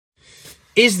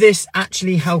Is this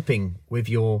actually helping with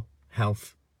your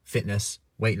health, fitness,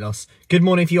 weight loss? Good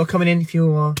morning. If you are coming in,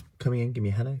 give me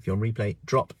a hello. If you're on replay,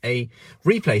 drop a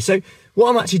replay. So what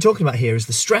I'm actually talking about here is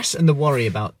the stress and the worry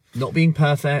about not being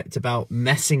perfect, about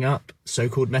messing up,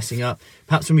 so-called messing up,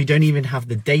 perhaps when we don't even have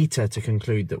the data to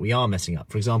conclude that we are messing up.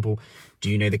 For example, do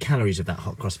you know the calories of that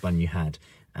hot cross bun you had?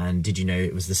 And did you know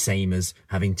it was the same as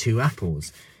having 2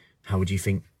 apples? How would you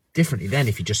think differently then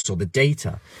if you just saw the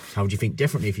data? How would you think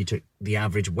differently if you took the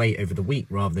average weight over the week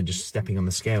rather than just stepping on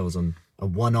the scales on a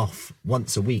one-off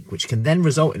once a week, which can then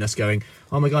result in us going,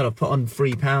 oh my God, I've put on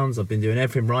 3 pounds, I've been doing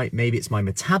everything right, maybe it's my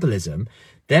metabolism.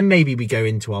 Then maybe we go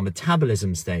into our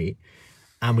metabolism state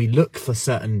and we look for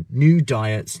certain new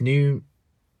diets, new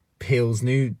pills,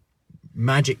 new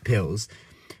magic pills,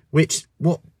 which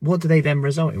what do they then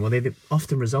result in? Well, they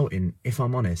often result in, if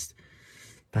I'm honest,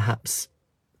 perhaps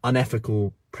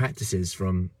unethical practices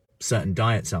from certain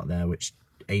diets out there which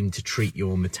aim to treat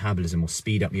your metabolism or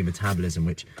speed up your metabolism,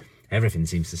 which everything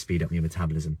seems to speed up your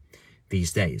metabolism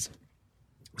these days.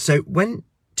 So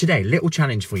today, little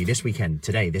challenge for you this weekend,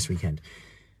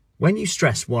 when you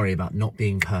worry about not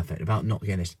being perfect, about not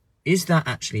getting this, is that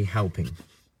actually helping?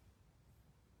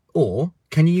 Or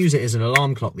can you use it as an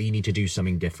alarm clock that you need to do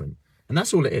something different? And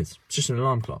that's all it is. It's just an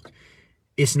alarm clock.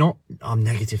 It's not, I'm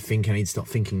negative thinking, I need to stop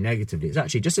thinking negatively. It's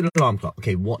actually just an alarm clock.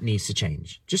 Okay, what needs to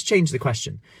change? Just change the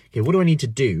question. Okay, what do I need to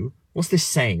do? What's this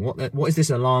saying? What is this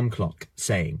alarm clock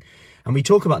saying? And we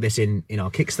talk about this in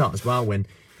our Kickstart as well. When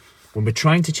we're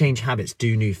trying to change habits,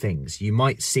 do new things, you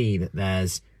might see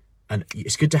that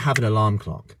it's good to have an alarm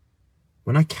clock.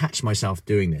 When I catch myself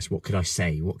doing this, what could I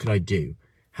say? What could I do?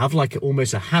 Have like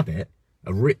almost a habit,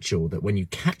 a ritual that when you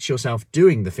catch yourself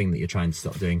doing the thing that you're trying to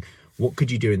stop doing, what could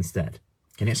you do instead?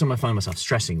 And next time I find myself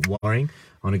stressing, worrying,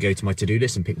 I want to go to my to-do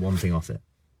list and pick one thing off it.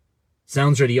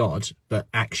 Sounds really odd, but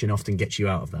action often gets you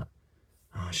out of that.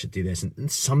 Oh, I should do this. And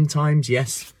sometimes,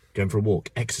 yes, going for a walk,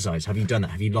 exercise. Have you done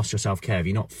that? Have you lost your self-care? Have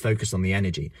you not focused on the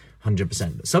energy?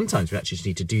 100%. But sometimes we actually just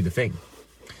need to do the thing.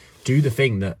 Do the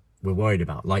thing that we're worried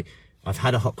about. Like, I've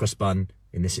had a hot cross bun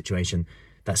in this situation.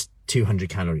 That's 200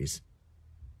 calories.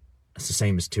 That's the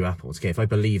same as 2 apples. Okay, if I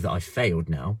believe that I failed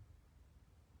now,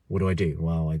 what do?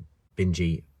 Well, I binge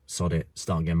eat, sod it,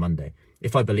 start again Monday.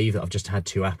 If I believe that I've just had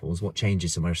 2 apples, what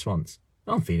changes in my response?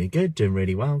 I'm feeling good, doing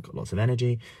really well, got lots of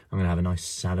energy. I'm going to have a nice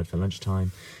salad for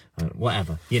lunchtime,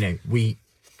 whatever.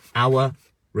 Our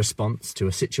response to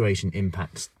a situation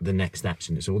impacts the next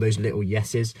action. It's all those little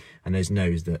yeses and those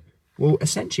nos that will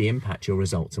essentially impact your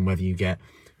results and whether you get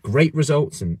great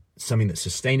results and something that's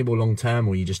sustainable long term,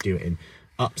 or you just do it in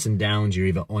ups and downs. You're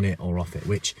either on it or off it,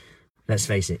 which, let's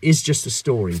face it, is just a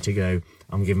story to go,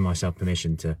 I'm giving myself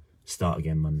permission to start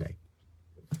again Monday.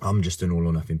 I'm just an all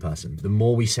or nothing person. The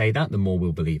more we say that, the more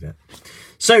we'll believe it.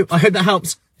 So I hope that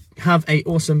helps. Have a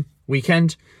awesome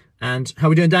weekend. And how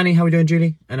are we doing, Danny? How are we doing,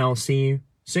 Julie? And I'll see you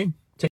soon.